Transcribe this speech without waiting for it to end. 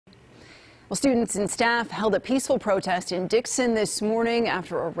Well, students and staff held a peaceful protest in Dixon this morning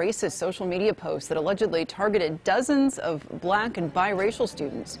after a racist social media post that allegedly targeted dozens of black and biracial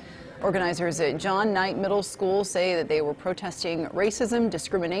students. Organizers at John Knight Middle School say that they were protesting racism,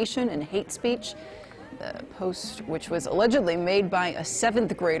 discrimination, and hate speech. The post, which was allegedly made by a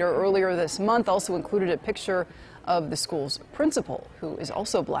 7th grader earlier this month, also included a picture of the school's principal, who is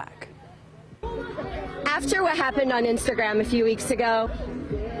also black. After what happened on Instagram a few weeks ago,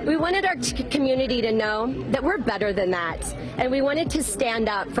 we wanted our community to know that we're better than that, and we wanted to stand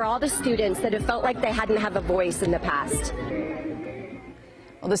up for all the students that have felt like they hadn't had a voice in the past.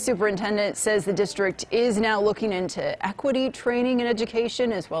 Well, the superintendent says the district is now looking into equity training and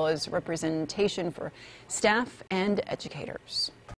education, as well as representation for staff and educators.